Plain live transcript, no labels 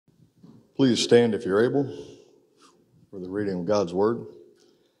Please stand if you're able for the reading of God's Word.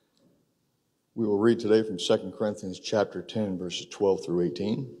 We will read today from 2 Corinthians chapter 10, verses 12 through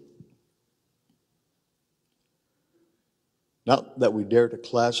 18. Not that we dare to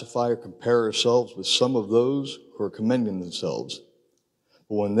classify or compare ourselves with some of those who are commending themselves,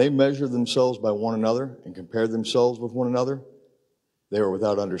 but when they measure themselves by one another and compare themselves with one another, they are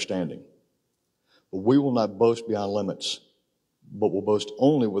without understanding. But we will not boast beyond limits, but will boast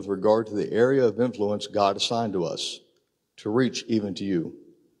only with regard to the area of influence God assigned to us, to reach even to you.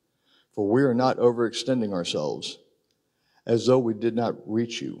 For we are not overextending ourselves, as though we did not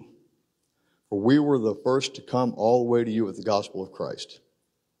reach you. For we were the first to come all the way to you with the gospel of Christ.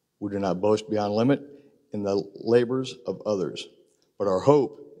 We do not boast beyond limit in the labors of others, but our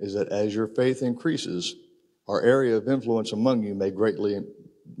hope is that as your faith increases, our area of influence among you may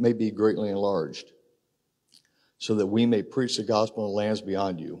be greatly enlarged, so that we may preach the gospel in lands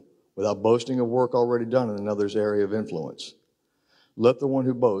beyond you, without boasting of work already done in another's area of influence. Let the one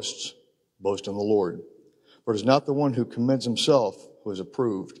who boasts boast in the Lord. For it is not the one who commends himself who is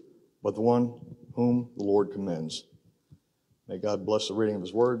approved, but the one whom the Lord commends. May God bless the reading of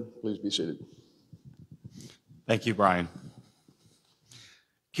his word. Please be seated. Thank you, Brian.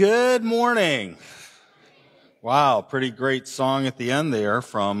 Good morning. Wow, pretty great song at the end there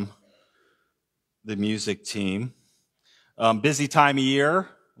from the music team. Busy time of year.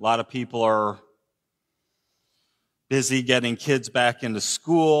 A lot of people are busy getting kids back into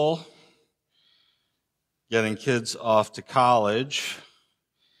school, getting kids off to college.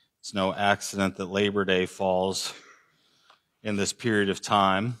 It's no accident that Labor Day falls in this period of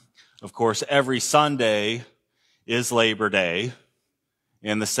time. Of course, every Sunday is Labor Day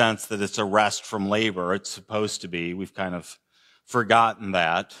in the sense that it's a rest from labor. It's supposed to be. We've kind of forgotten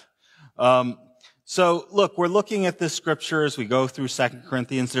that. So look, we're looking at this scripture as we go through 2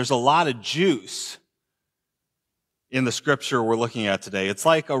 Corinthians. There's a lot of juice in the scripture we're looking at today. It's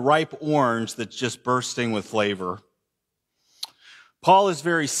like a ripe orange that's just bursting with flavor. Paul is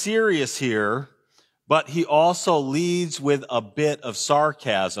very serious here, but he also leads with a bit of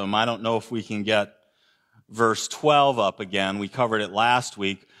sarcasm. I don't know if we can get verse 12 up again. We covered it last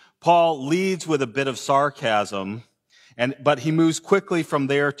week. Paul leads with a bit of sarcasm, but he moves quickly from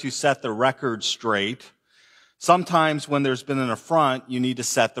there to set the record straight. Sometimes when there's been an affront, you need to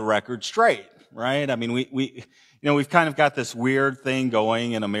set the record straight, right? I mean, we've kind of got this weird thing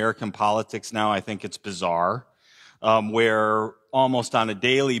going in American politics now. I think it's bizarre, where almost on a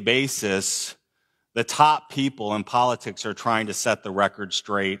daily basis, the top people in politics are trying to set the record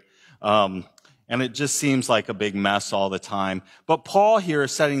straight. And it just seems like a big mess all the time. But Paul here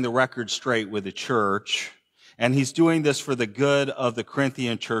is setting the record straight with the church, and he's doing this for the good of the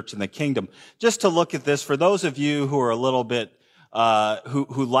Corinthian church and the kingdom. Just to look at this, for those of you who are a little bit,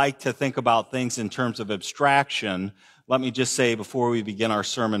 who like to think about things in terms of abstraction, let me just say before we begin our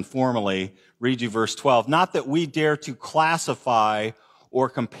sermon formally, read you verse 12. Not that we dare to classify or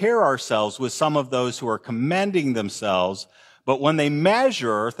compare ourselves with some of those who are commending themselves, but when they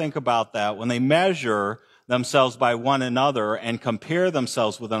measure, think about that, when they measure themselves by one another and compare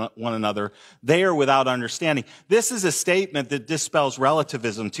themselves with one another, they are without understanding. This is a statement that dispels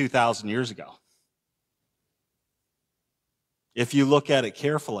relativism 2,000 years ago, if you look at it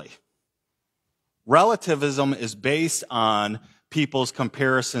carefully. Relativism is based on people's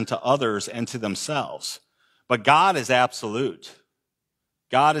comparison to others and to themselves. But God is absolute.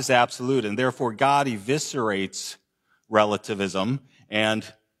 God is absolute, and therefore God eviscerates relativism, and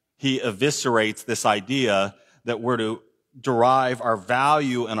he eviscerates this idea that we're to derive our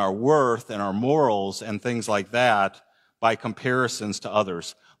value and our worth and our morals and things like that by comparisons to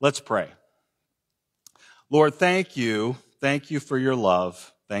others. Let's pray. Lord, thank you. Thank you for your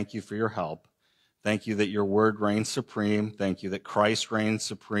love. Thank you for your help. Thank you that your word reigns supreme. Thank you that Christ reigns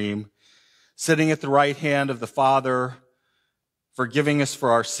supreme, sitting at the right hand of the Father, forgiving us for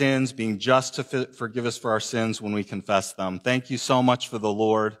our sins, being just to forgive us for our sins when we confess them. Thank you so much for the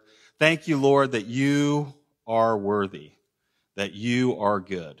Lord. Thank you, Lord, that you are worthy, that you are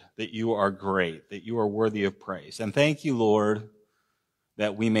good, that you are great, that you are worthy of praise. And thank you, Lord,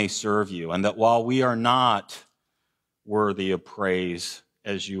 that we may serve you, and that while we are not worthy of praise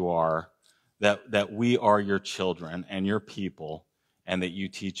as you are, that we are your children and your people, and that you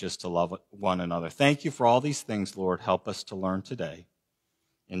teach us to love one another. Thank you for all these things, Lord. Help us to learn today.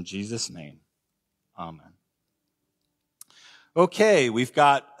 In Jesus' name, amen. Okay, we've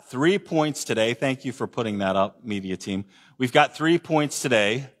got 3 points today. Thank you for putting that up, media team. We've got 3 points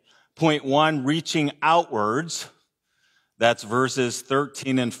today. Point 1, reaching outwards. That's verses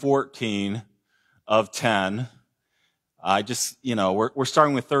 13 and 14 of 10. We're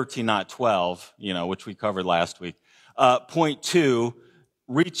starting with 13, not 12, which we covered last week. Point 2,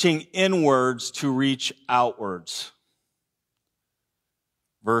 reaching inwards to reach outwards.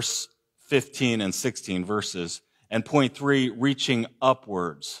 Verse 15 and 16 verses. And point 3, reaching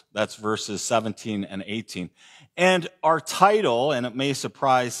upwards. That's verses 17 and 18. And our title, and it may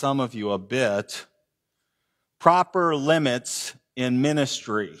surprise some of you a bit, Proper Limits in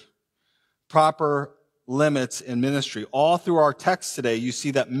Ministry. Proper limits in ministry. All through our text today, you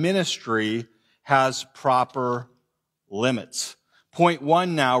see that ministry has proper limits. Point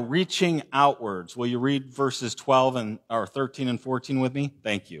 1 now, reaching outwards. Will you read verses 13 and 14 with me?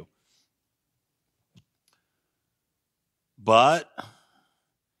 Thank you. But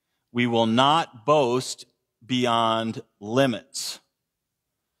we will not boast beyond limits,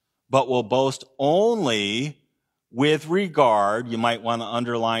 but will boast only with regard, you might want to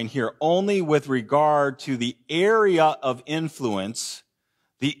underline here, only with regard to the area of influence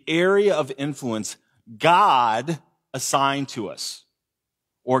God assigned to us,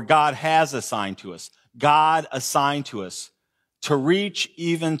 or God has assigned to us. God assigned to us to reach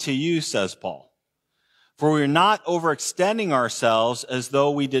even to you, says Paul. For we are not overextending ourselves as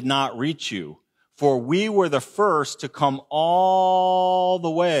though we did not reach you, for we were the first to come all the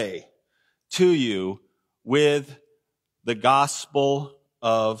way to you with the gospel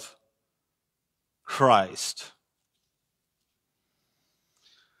of Christ.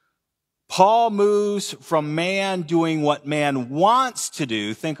 Paul moves from man doing what man wants to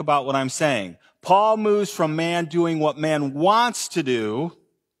do. Think about what I'm saying. Paul moves from man doing what man wants to do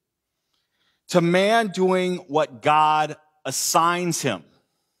to man doing what God assigns him.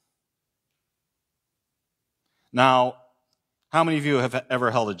 Now, how many of you have ever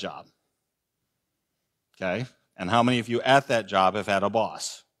held a job? Okay. And how many of you at that job have had a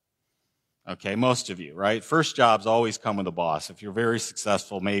boss? Okay, most of you, right? First jobs always come with a boss. If you're very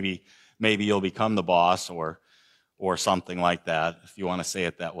successful, maybe you'll become the boss or something like that, if you want to say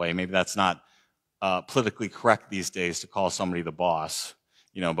it that way. Maybe that's not politically correct these days to call somebody the boss.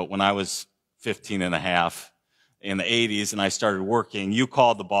 But when I was 15 and a half in the 80s and I started working, you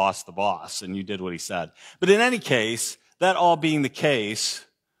called the boss, and you did what he said. But in any case, that all being the case,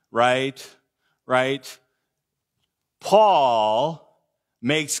 right? Paul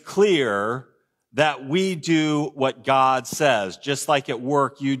makes clear that we do what God says. Just like at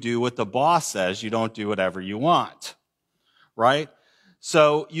work, you do what the boss says. You don't do whatever you want, right?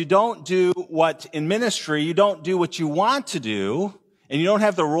 So you don't do what, in ministry, you don't do what you want to do, and you don't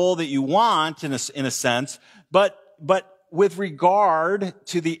have the role that you want in a sense, but with regard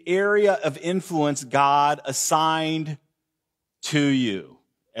to the area of influence God assigned to you,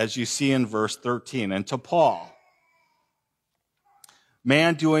 as you see in verse 13, and to Paul.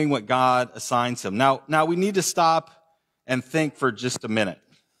 Man doing what God assigns him. Now we need to stop and think for just a minute,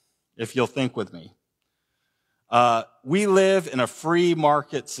 if you'll think with me. We live in a free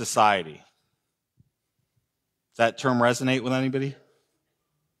market society. Does that term resonate with anybody?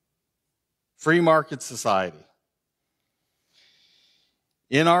 Free market society.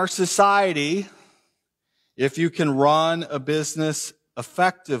 In our society, if you can run a business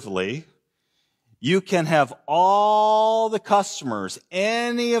effectively, you can have all the customers,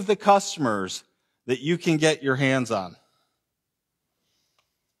 any of the customers that you can get your hands on.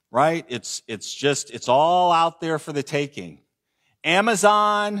 Right? It's all out there for the taking.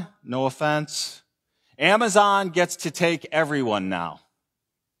 Amazon, no offense, Amazon gets to take everyone now.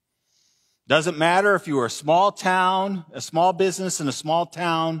 Doesn't matter if you were a small business in a small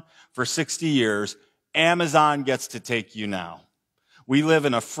town for 60 years, Amazon gets to take you now. We live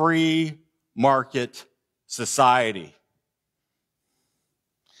in a free market society.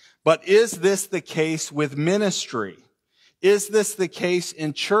 But is this the case with ministry? Is this the case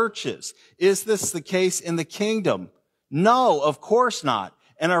in churches? Is this the case in the kingdom? No, of course not.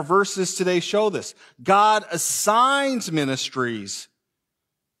 And our verses today show this. God assigns ministries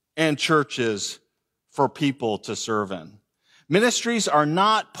and churches for people to serve in. Ministries are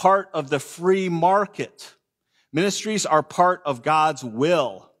not part of the free market. Ministries are part of God's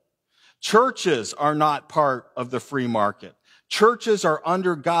will. Churches are not part of the free market. Churches are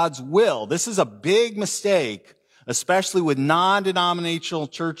under God's will. This is a big mistake, especially with non-denominational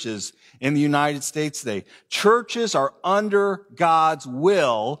churches in the United States today. Churches are under God's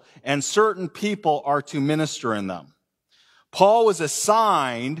will, and certain people are to minister in them. Paul was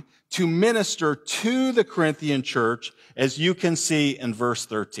assigned to minister to the Corinthian church, as you can see in verse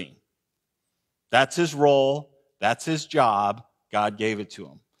 13. That's his role. That's his job. God gave it to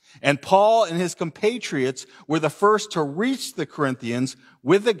him. And Paul and his compatriots were the first to reach the Corinthians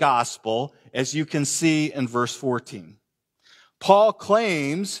with the gospel, as you can see in verse 14. Paul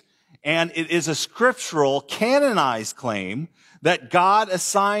claims, and it is a scriptural, canonized claim, that God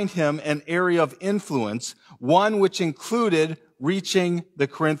assigned him an area of influence, one which included reaching the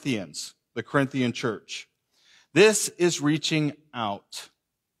Corinthians, the Corinthian church. This is reaching out.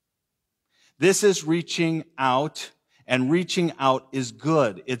 This is reaching out, and reaching out is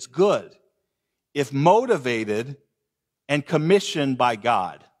good. It's good if motivated and commissioned by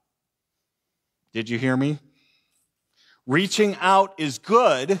God. Did you hear me? Reaching out is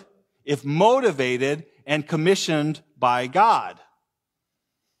good if motivated and commissioned by God.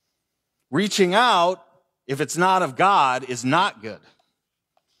 Reaching out, if it's not of God, is not good.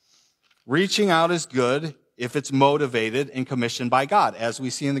 Reaching out is good if it's motivated and commissioned by God, as we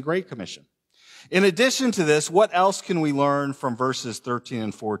see in the Great Commission. In addition to this, what else can we learn from verses 13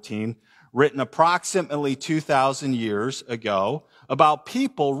 and 14, written approximately 2,000 years ago, about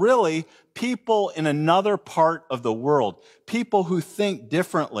people, really people in another part of the world, people who think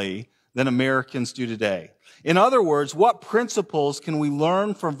differently than Americans do today? In other words, what principles can we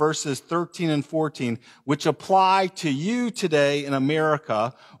learn from verses 13 and 14 which apply to you today in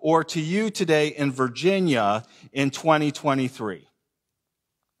America or to you today in Virginia in 2023?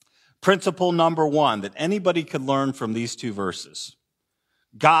 Principle number one that anybody could learn from these two verses: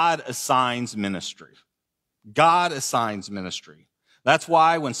 God assigns ministry. God assigns ministry. That's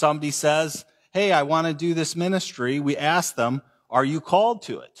why when somebody says, hey, I want to do this ministry, we ask them, are you called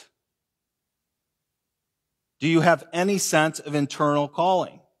to it? Do you have any sense of internal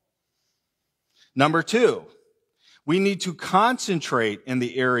calling? Number two, we need to concentrate in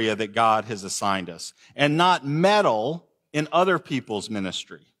the area that God has assigned us and not meddle in other people's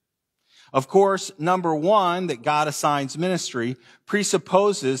ministry. Of course, number one, that God assigns ministry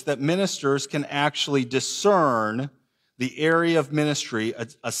presupposes that ministers can actually discern the area of ministry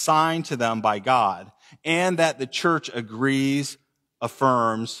assigned to them by God, and that the church agrees,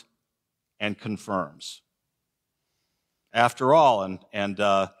 affirms, and confirms. After all, and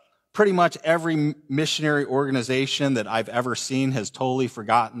pretty much every missionary organization that I've ever seen has totally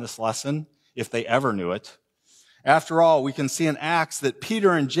forgotten this lesson, if they ever knew it. After all, we can see in Acts that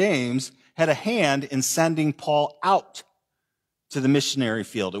Peter and James had a hand in sending Paul out to the missionary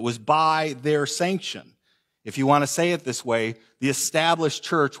field. It was by their sanction. If you want to say it this way, the established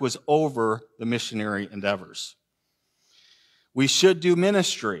church was over the missionary endeavors. We should do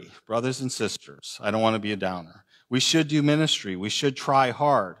ministry, brothers and sisters. I don't want to be a downer. We should do ministry. We should try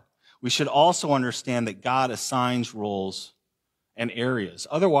hard. We should also understand that God assigns roles and areas.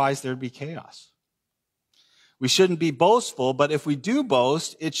 Otherwise, there'd be chaos. We shouldn't be boastful, but if we do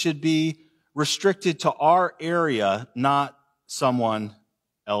boast, it should be restricted to our area, not someone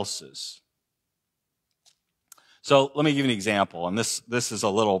else's. So let me give you an example, and this is a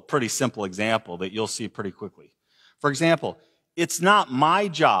little pretty simple example that you'll see pretty quickly. For example, it's not my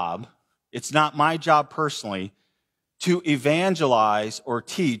job personally to evangelize or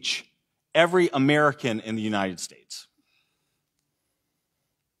teach every American in the United States.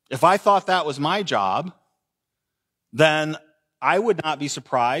 If I thought that was my job, then I would not be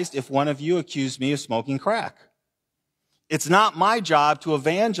surprised if one of you accused me of smoking crack. It's not my job to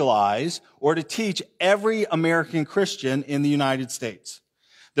evangelize or to teach every American Christian in the United States.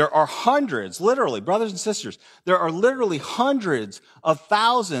 There are hundreds, literally, brothers and sisters, there are literally hundreds of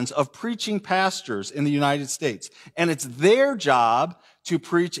thousands of preaching pastors in the United States. And it's their job to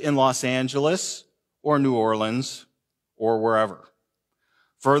preach in Los Angeles or New Orleans or wherever.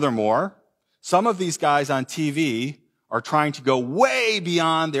 Furthermore, some of these guys on TV are trying to go way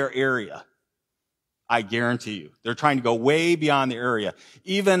beyond their area. I guarantee you. They're trying to go way beyond the area.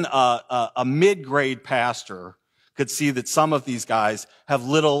 Even a mid-grade pastor could see that some of these guys have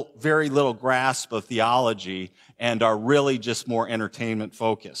very little grasp of theology and are really just more entertainment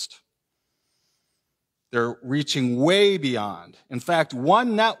focused. They're reaching way beyond. In fact,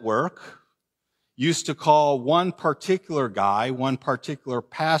 one network used to call one particular guy, one particular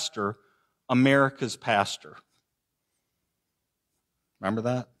pastor, America's pastor. Remember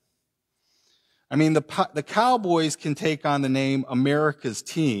that? I mean, the Cowboys can take on the name America's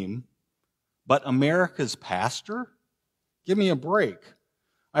team, but America's pastor? Give me a break.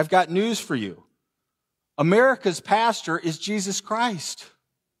 I've got news for you. America's pastor is Jesus Christ.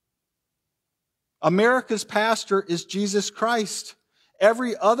 America's pastor is Jesus Christ.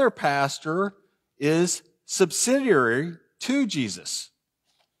 Every other pastor is subsidiary to Jesus.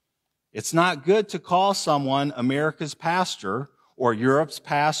 It's not good to call someone America's pastor or Europe's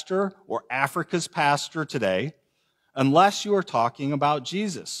pastor or Africa's pastor today unless you are talking about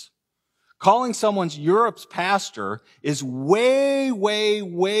Jesus. Calling someone Europe's pastor is way, way,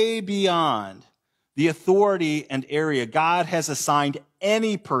 way beyond the authority and area God has assigned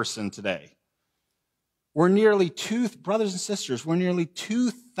any person today. Brothers and sisters, we're nearly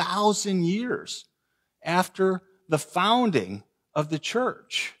 2,000 years after the founding of the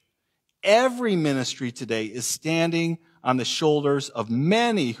church. Every ministry today is standing on the shoulders of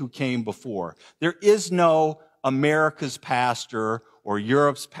many who came before. There is no America's pastor or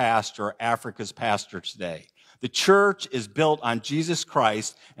Europe's pastor or Africa's pastor today. The church is built on Jesus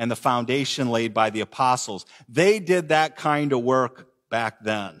Christ and the foundation laid by the apostles. They did that kind of work back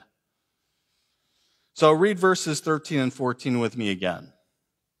then. So read verses 13 and 14 with me again.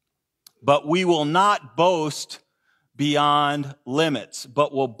 But we will not boast beyond limits,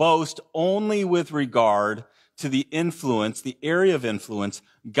 but will boast only with regard to the influence, the area of influence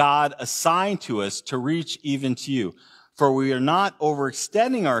God assigned to us to reach even to you. For we are not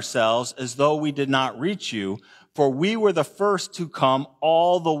overextending ourselves as though we did not reach you, for we were the first to come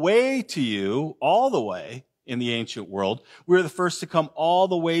all the way to you, all the way in the ancient world. We were the first to come all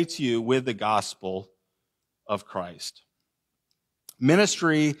the way to you with the gospel of Christ.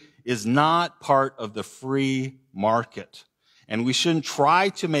 Ministry is not part of the free market, and we shouldn't try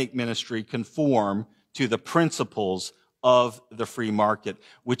to make ministry conform to the principles of the free market,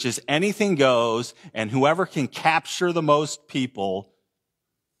 which is anything goes, and whoever can capture the most people,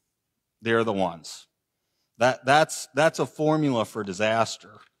 they're the ones. That's a formula for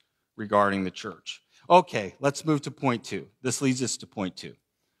disaster regarding the church. Okay, let's move to point 2. This leads us to point 2.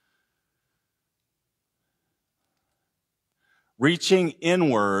 Reaching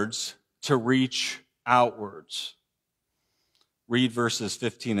inwards to reach outwards. Read verses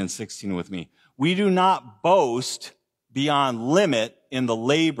 15 and 16 with me. We do not boast beyond limit in the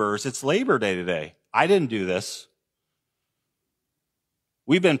labors. It's Labor Day today. I didn't do this.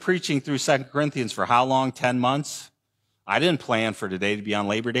 We've been preaching through 2 Corinthians for how long? 10 months? I didn't plan for today to be on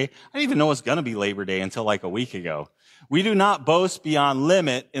Labor Day. I didn't even know it was going to be Labor Day until like a week ago. We do not boast beyond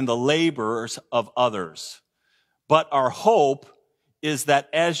limit in the labors of others. But our hope is that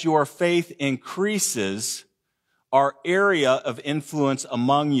as your faith increases, our area of influence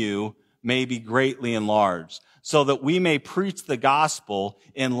among you may be greatly enlarged, so that we may preach the gospel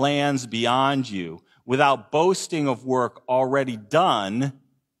in lands beyond you, without boasting of work already done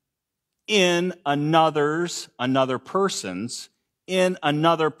in another person's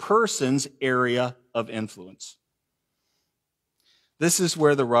area of influence. This is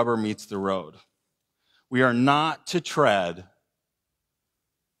where the rubber meets the road. We are not to tread,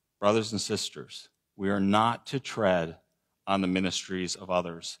 brothers and sisters, we are not to tread on the ministries of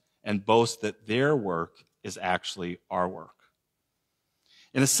others and boast that their work is actually our work.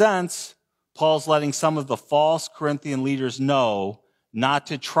 In a sense, Paul's letting some of the false Corinthian leaders know not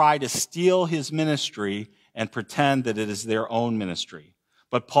to try to steal his ministry and pretend that it is their own ministry.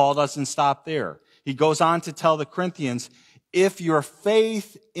 But Paul doesn't stop there. He goes on to tell the Corinthians, if your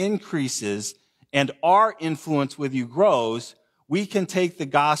faith increases and our influence with you grows, we can take the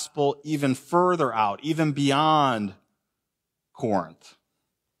gospel even further out, even beyond Corinth.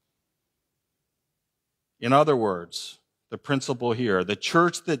 In other words, the principle here, the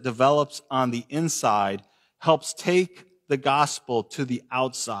church that develops on the inside helps take the gospel to the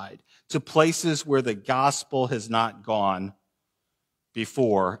outside, to places where the gospel has not gone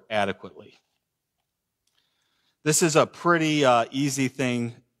before adequately. This is a pretty easy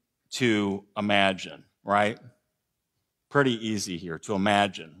thing to imagine, right? Pretty easy here to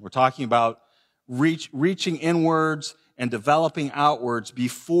imagine. We're talking about reaching inwards and developing outwards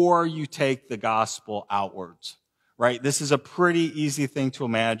before you take the gospel outwards, right? This is a pretty easy thing to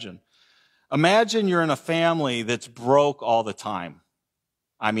imagine. Imagine you're in a family that's broke all the time.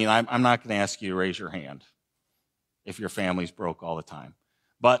 I mean, I'm not going to ask you to raise your hand if your family's broke all the time.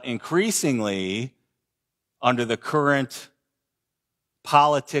 But increasingly, under the current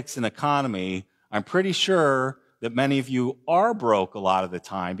politics and economy, I'm pretty sure that many of you are broke a lot of the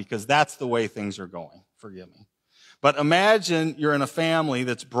time because that's the way things are going. Forgive me. But imagine you're in a family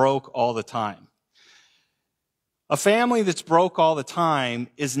that's broke all the time. A family that's broke all the time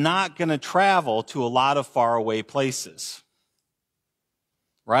is not going to travel to a lot of faraway places.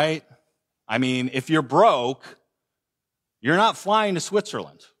 Right? I mean, if you're broke, you're not flying to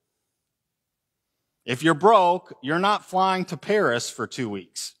Switzerland. If you're broke, you're not flying to Paris for 2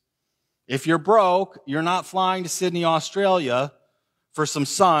 weeks. If you're broke, you're not flying to Sydney, Australia for some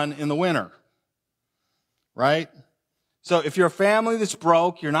sun in the winter. Right? So if you're a family that's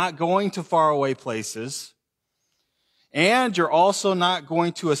broke, you're not going to faraway places. And you're also not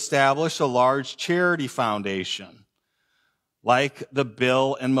going to establish a large charity foundation like the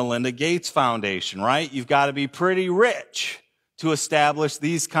Bill and Melinda Gates Foundation, right? You've got to be pretty rich to establish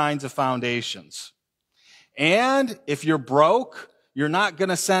these kinds of foundations. And if you're broke, you're not going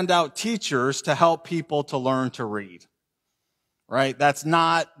to send out teachers to help people to learn to read. Right? That's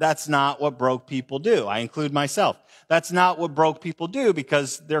not what broke people do. I include myself. That's not what broke people do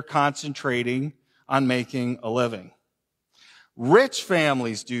because they're concentrating on making a living. Rich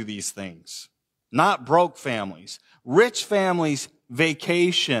families do these things, not broke families. Rich families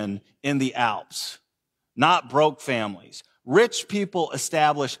vacation in the Alps, not broke families. Rich people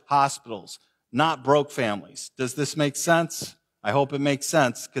establish hospitals, not broke families. Does this make sense? I hope it makes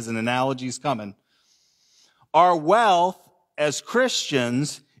sense because an analogy is coming. Our wealth as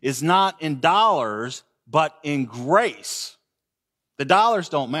Christians is not in dollars, but in grace. The dollars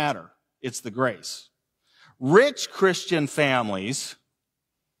don't matter. It's the grace. Rich Christian families,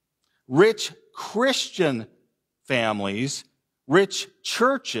 rich Christian families, rich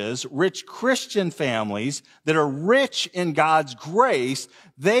churches, rich Christian families that are rich in God's grace,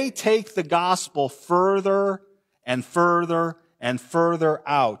 they take the gospel further and further and further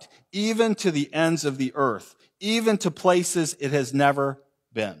out, even to the ends of the earth, even to places it has never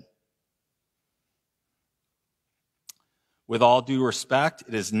been. With all due respect,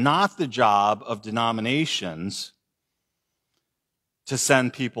 it is not the job of denominations to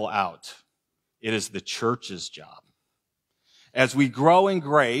send people out. It is the church's job. As we grow in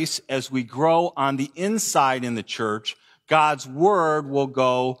grace, as we grow on the inside in the church, God's word will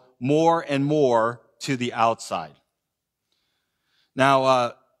go more and more to the outside.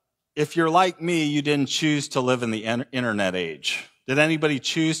 Now, if you're like me, you didn't choose to live in the internet age. Did anybody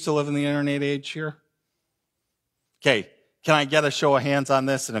choose to live in the internet age here? Okay, can I get a show of hands on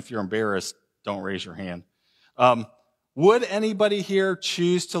this? And if you're embarrassed, don't raise your hand. Would anybody here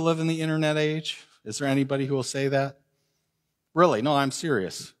choose to live in the internet age? Is there anybody who will say that? Really? No, I'm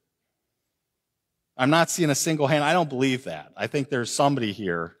serious. I'm not seeing a single hand. I don't believe that. I think there's somebody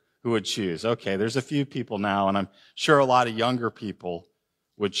here who would choose. Okay, there's a few people now, and I'm sure a lot of younger people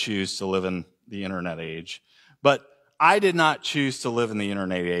would choose to live in the internet age. But I did not choose to live in the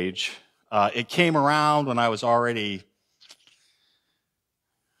internet age. It came around when I was already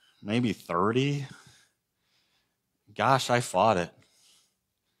maybe 30. Gosh, I fought it.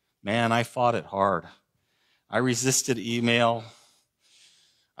 Man, I fought it hard. I resisted email.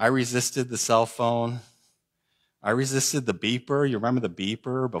 I resisted the cell phone. I resisted the beeper. You remember the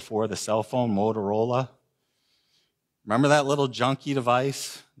beeper before the cell phone, Motorola? Remember that little junky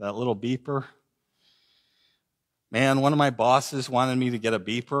device, that little beeper? Man, one of my bosses wanted me to get a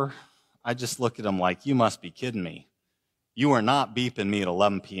beeper. I just looked at him like, you must be kidding me. You are not beeping me at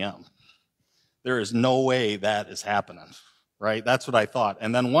 11 p.m. There is no way that is happening, right? That's what I thought.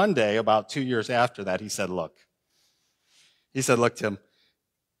 And then one day, about 2 years after that, he said, look, Tim,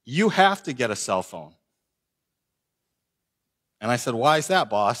 you have to get a cell phone. And I said, why is that,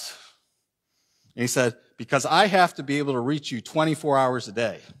 boss? And he said, because I have to be able to reach you 24 hours a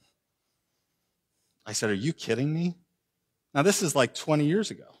day. I said, are you kidding me? Now, this is like 20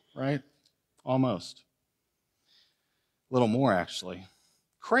 years ago, right? Almost. A little more, actually.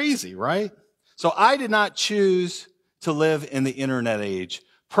 Crazy, right? So I did not choose to live in the internet age.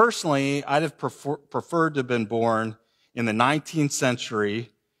 Personally, I'd have preferred to have been born in the 19th century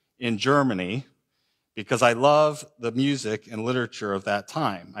in Germany because I love the music and literature of that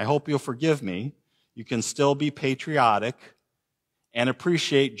time. I hope you'll forgive me. You can still be patriotic and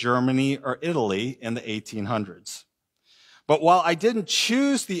appreciate Germany or Italy in the 1800s. But while I didn't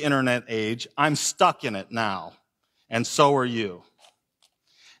choose the internet age, I'm stuck in it now, and so are you.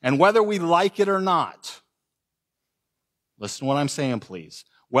 And whether we like it or not, listen to what I'm saying, please.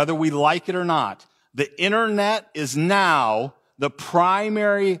 Whether we like it or not, the internet is now the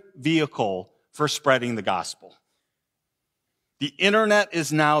primary vehicle for spreading the gospel. The internet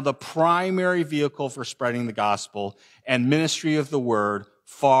is now the primary vehicle for spreading the gospel and ministry of the word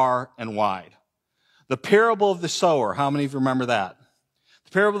far and wide. The parable of the sower, how many of you remember that?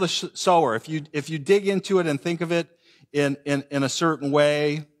 The parable of the sower, if you dig into it and think of it in a certain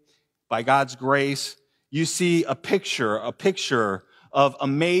way, by God's grace, you see a picture of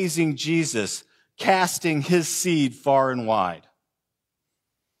amazing Jesus casting his seed far and wide.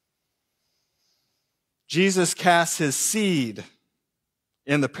 Jesus casts his seed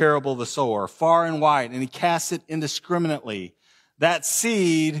in the parable of the sower far and wide, and he casts it indiscriminately. That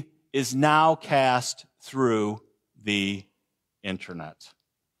seed is now cast through the internet.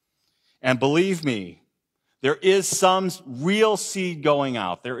 And believe me, there is some real seed going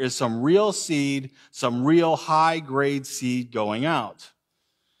out. There is some real seed, some real high-grade seed going out.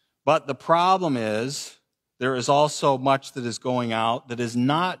 But the problem is, there is also much that is going out that is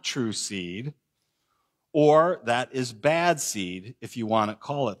not true seed, or that is bad seed, if you want to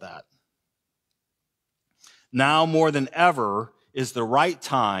call it that. Now more than ever is the right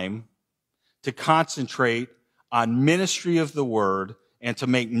time to concentrate on ministry of the word and to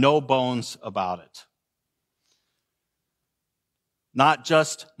make no bones about it. Not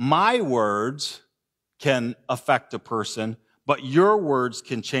just my words can affect a person, but your words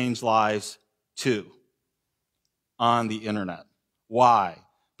can change lives too on the internet. Why?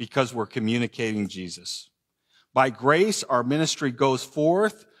 Because we're communicating Jesus. By grace, our ministry goes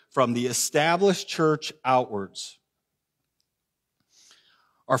forth from the established church outwards.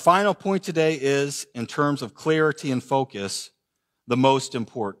 Our final point today is, in terms of clarity and focus, the most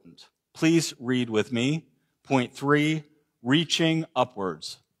important. Please read with me. Point 3, reaching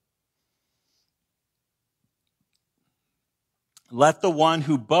upwards. Let the one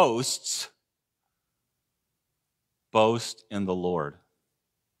who boasts boast in the Lord.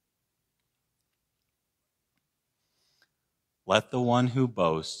 Let the one who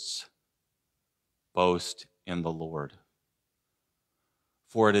boasts boast in the Lord.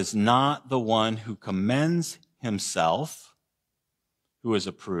 For it is not the one who commends himself who is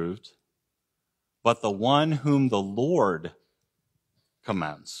approved, but the one whom the Lord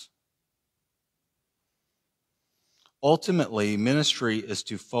commends. Ultimately, ministry is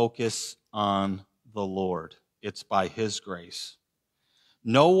to focus on the Lord. It's by His grace.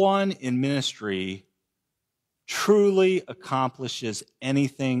 No one in ministry truly accomplishes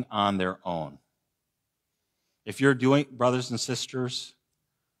anything on their own. If you're doing, brothers and sisters,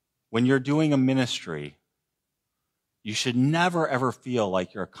 when you're doing a ministry, you should never ever feel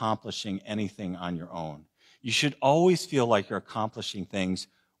like you're accomplishing anything on your own. You should always feel like you're accomplishing things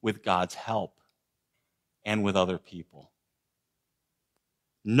with God's help and with other people.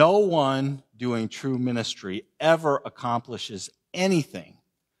 No one doing true ministry ever accomplishes anything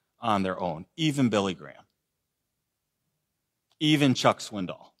on their own, even Billy Graham, even Chuck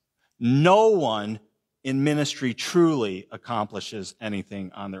Swindoll. No one in ministry truly accomplishes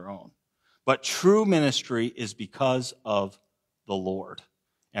anything on their own. But true ministry is because of the Lord.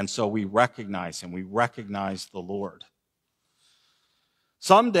 And so we recognize Him. We recognize the Lord.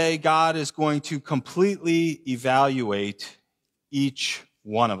 Someday, God is going to completely evaluate each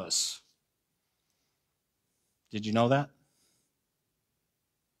one of us. Did you know that?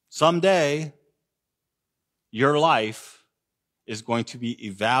 Someday, your life is going to be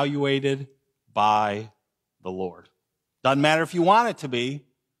evaluated by the Lord. Doesn't matter if you want it to be,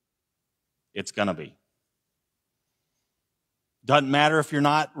 it's going to be. Doesn't matter if you're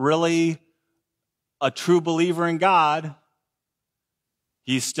not really a true believer in God,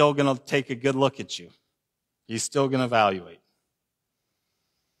 He's still going to take a good look at you. He's still going to evaluate.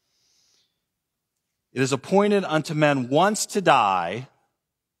 It is appointed unto men once to die,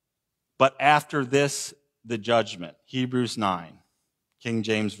 but after this, the judgment. Hebrews 9, King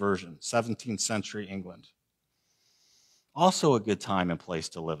James Version, 17th century England. Also a good time and place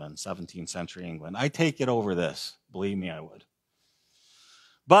to live in, 17th century England. I take it over this. Believe me, I would.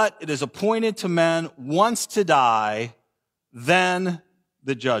 But it is appointed to men once to die, then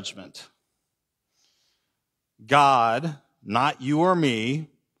the judgment. God, not you or me,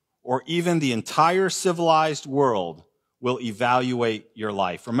 or even the entire civilized world, will evaluate your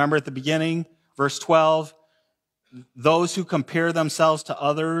life. Remember at the beginning, verse 12, those who compare themselves to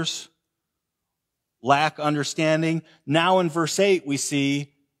others lack understanding. Now in verse 8, we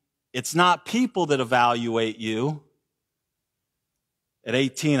see it's not people that evaluate you. At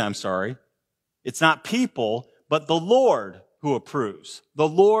 18, I'm sorry. It's not people, but the Lord who approves, the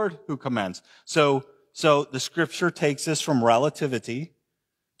Lord who commends. So the scripture takes us from relativity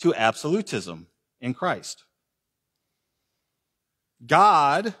to absolutism in Christ.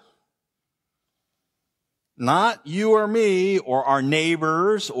 God, not you or me or our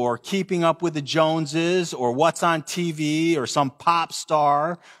neighbors or keeping up with the Joneses or what's on TV or some pop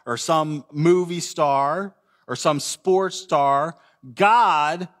star or some movie star or some sports star.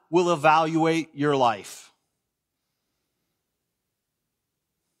 God will evaluate your life.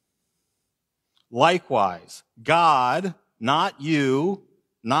 Likewise, God, not you,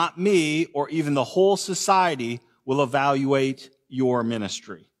 not me, or even the whole society will evaluate your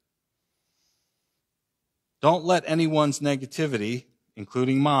ministry. Don't let anyone's negativity,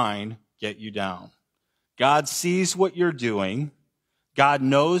 including mine, get you down. God sees what you're doing. God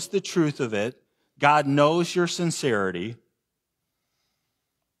knows the truth of it. God knows your sincerity.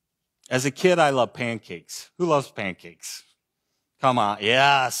 As a kid, I loved pancakes. Who loves pancakes? Come on.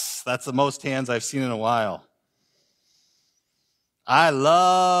 Yes, that's the most hands I've seen in a while. I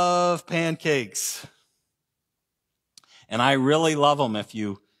love pancakes. And I really love them if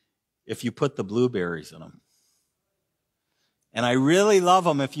you put the blueberries in them. And I really love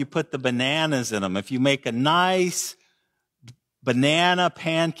them if you put the bananas in them. If you make a nice banana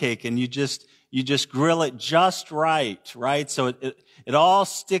pancake and you just grill it just right? So it all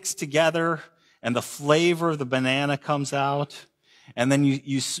sticks together and the flavor of the banana comes out. And then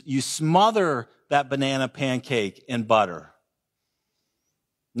you smother that banana pancake in butter.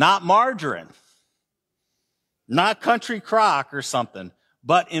 Not margarine, not Country Crock or something,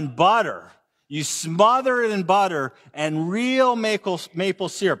 but in butter. You smother it in butter and real maple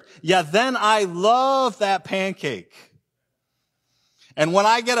syrup. Yeah, then I love that pancake. And when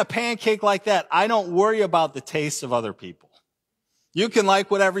I get a pancake like that, I don't worry about the taste of other people. You can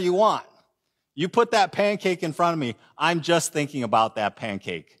like whatever you want. You put that pancake in front of me, I'm just thinking about that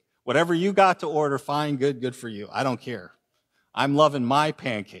pancake. Whatever you got to order, fine, good for you. I don't care. I'm loving my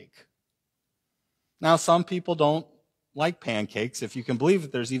pancake. Now, some people don't like pancakes. If you can believe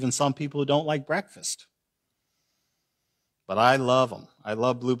it, there's even some people who don't like breakfast. But I love them. I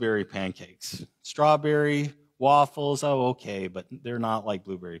love blueberry pancakes. Strawberry, waffles, oh, okay, but they're not like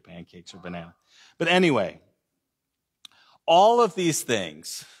blueberry pancakes or banana. But anyway, all of these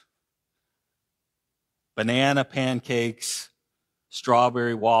things, banana pancakes,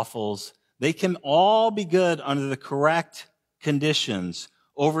 strawberry waffles, they can all be good under the correct conditions,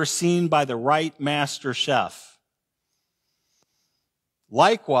 overseen by the right master chef.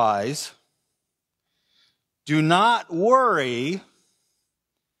 Likewise, do not worry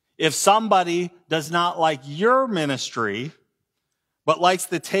if somebody does not like your ministry, but likes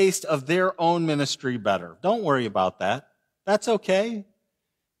the taste of their own ministry better. Don't worry about that. That's okay.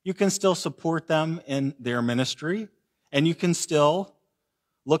 You can still support them in their ministry, and you can still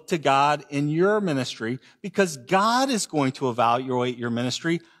look to God in your ministry, because God is going to evaluate your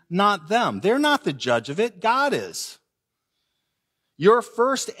ministry, not them. They're not the judge of it. God is. Your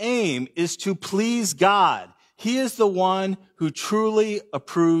first aim is to please God. He is the one who truly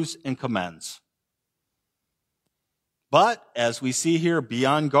approves and commends. But, as we see here, be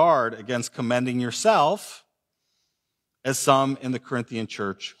on guard against commending yourself, as some in the Corinthian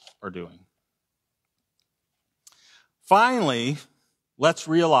church are doing. Finally, let's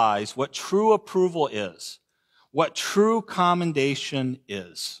realize what true approval is, what true commendation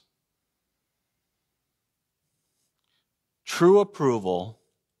is. True approval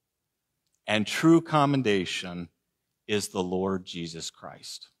and true commendation is the Lord Jesus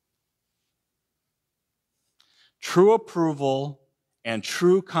Christ. True approval and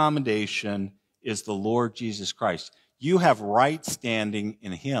true commendation is the Lord Jesus Christ. You have right standing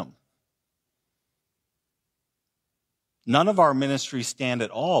in Him. None of our ministries stand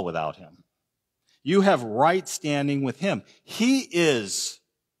at all without Him. You have right standing with Him. He is,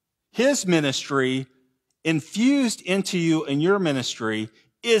 His ministry infused into you in your ministry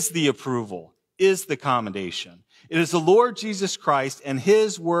is the approval, is the commendation. It is the Lord Jesus Christ and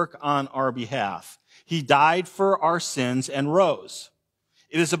His work on our behalf. He died for our sins and rose.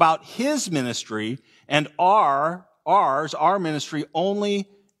 It is about His ministry and our ministry only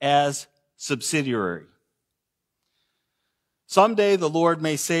as subsidiary. Someday the Lord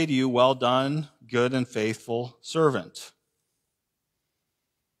may say to you, well done, good and faithful servant.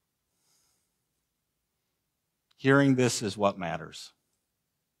 Hearing this is what matters.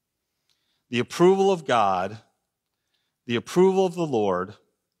 The approval of God, the approval of the Lord,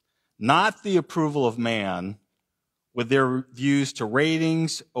 not the approval of man with their views to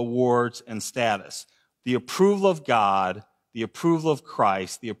ratings, awards, and status. The approval of God, the approval of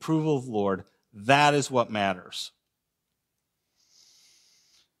Christ, the approval of the Lord, that is what matters.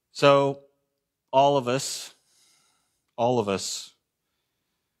 So, all of us,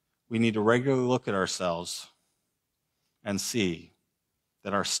 we need to regularly look at ourselves and see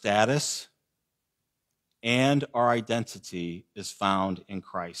that our status and our identity is found in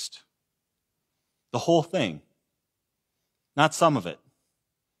Christ. The whole thing, not some of it.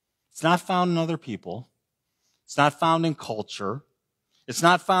 It's not found in other people. It's not found in culture. It's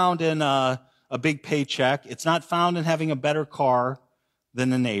not found in a big paycheck. It's not found in having a better car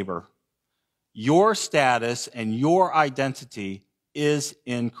than a neighbor. Your status and your identity is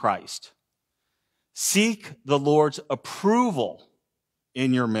in Christ. Seek the Lord's approval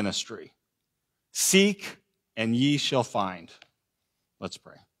in your ministry. Seek, and ye shall find. Let's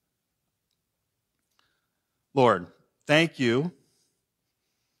pray. Lord, thank you.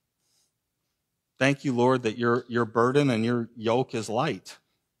 Thank you, Lord, that your burden and your yoke is light.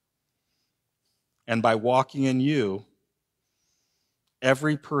 And by walking in you,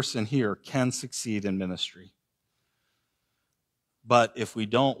 every person here can succeed in ministry. But if we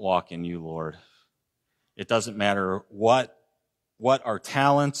don't walk in you, Lord, it doesn't matter what our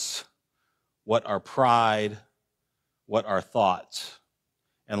talents, what our pride, what our thoughts.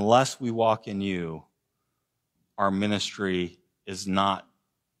 Unless we walk in you, our ministry is not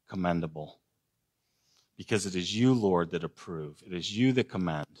commendable. Because it is you, Lord, that approve. It is you that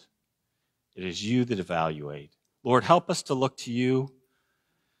commend. It is you that evaluate. Lord, help us to look to you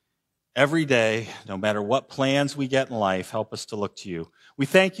every day, no matter what plans we get in life. Help us to look to you. We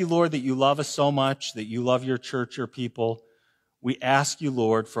thank you, Lord, that you love us so much, that you love your church, your people. We ask you,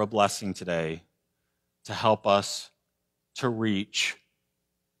 Lord, for a blessing today to help us to reach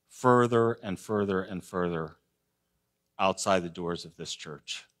further and further and further outside the doors of this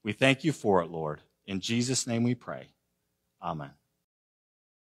church. We thank you for it, Lord. In Jesus' name we pray. Amen.